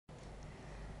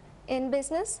In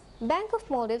business, Bank of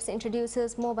Maldives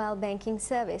introduces mobile banking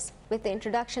service. With the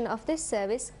introduction of this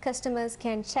service, customers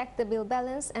can check the bill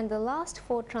balance and the last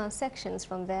 4 transactions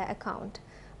from their account.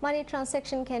 Money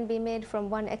transaction can be made from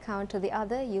one account to the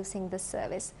other using this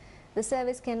service. The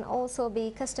service can also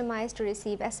be customized to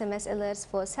receive SMS alerts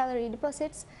for salary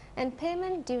deposits and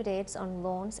payment due dates on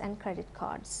loans and credit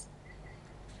cards.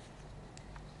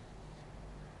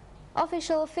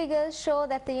 Official figures show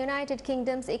that the United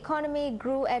Kingdom's economy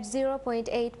grew at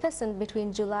 0.8%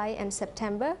 between July and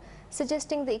September,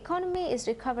 suggesting the economy is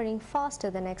recovering faster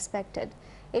than expected.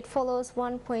 It follows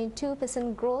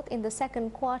 1.2% growth in the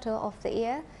second quarter of the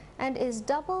year and is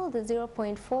double the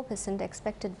 0.4%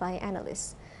 expected by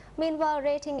analysts. Meanwhile,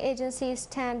 rating agency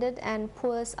Standard &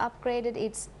 Poor's upgraded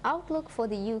its outlook for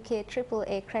the UK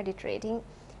AAA credit rating.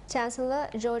 Chancellor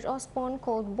George Osborne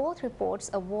called both reports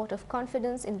a vote of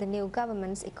confidence in the new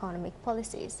government's economic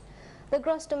policies. The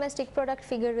gross domestic product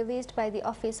figure released by the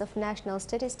Office of National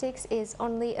Statistics is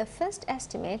only a first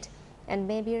estimate and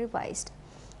may be revised.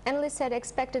 Analysts had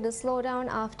expected a slowdown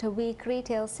after weak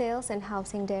retail sales and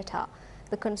housing data.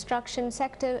 The construction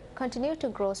sector continued to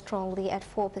grow strongly at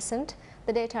 4%.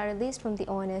 The data released from the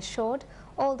ONS showed,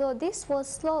 although this was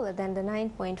slower than the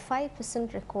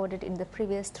 9.5% recorded in the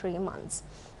previous 3 months.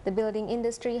 The building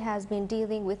industry has been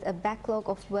dealing with a backlog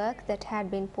of work that had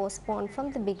been postponed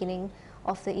from the beginning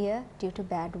of the year due to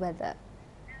bad weather.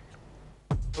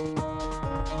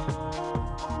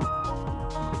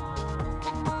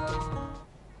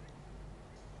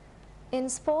 In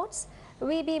sports,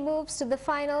 VB moves to the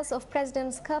finals of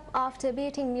President's Cup after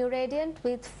beating New Radiant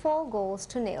with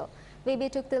 4-0.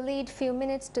 VB took the lead few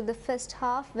minutes to the first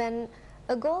half when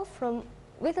a goal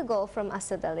from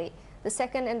Asad Ali. The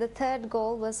second and the third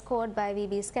goal was scored by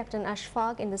VB's captain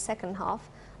Ashfaq in the second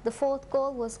half. The fourth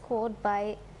goal was scored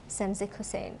by Senzik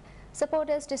Hussain.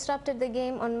 Supporters disrupted the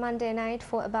game on Monday night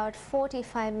for about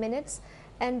 45 minutes,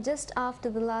 and just after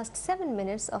the last 7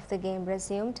 minutes of the game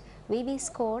resumed, VB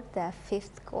scored their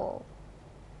 5th goal.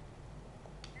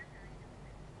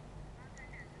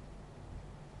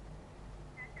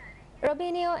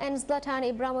 Robinho and Zlatan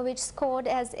Ibrahimovic scored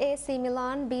as AC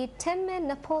Milan beat 10-man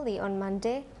Napoli on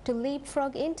Monday to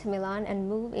leapfrog Inter Milan and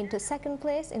move into second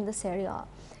place in the Serie A.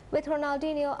 With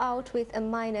Ronaldinho out with a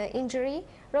minor injury,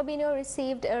 Robinho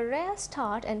received a rare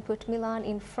start and put Milan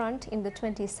in front in the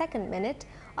 22nd minute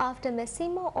after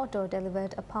Massimo Otto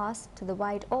delivered a pass to the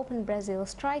wide-open Brazil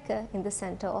striker in the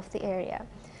center of the area.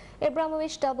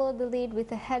 Ibrahimovic doubled the lead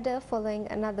with a header following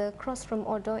another cross from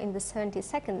Otto in the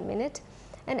 72nd minute,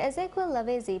 and Ezequiel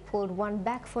Lavezzi pulled one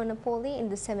back for Napoli in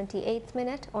the 78th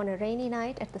minute on a rainy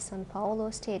night at the São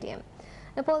Paulo Stadium.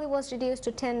 Napoli was reduced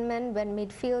to 10 men when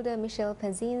midfielder Michel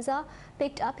Pazienza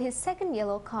picked up his second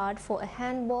yellow card for a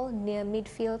handball near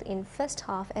midfield in first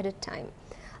half added time.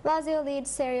 Lazio leads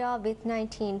Serie A with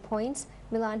 19 points,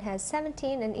 Milan has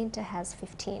 17 and Inter has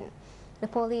 15.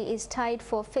 Napoli is tied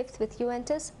for 5th with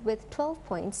Juventus with 12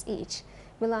 points each.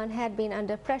 Milan had been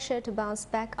under pressure to bounce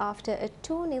back after a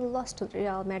 2-0 loss to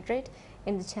Real Madrid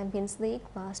in the Champions League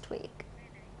last week.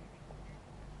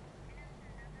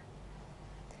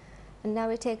 And now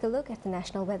we take a look at the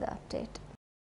national weather update.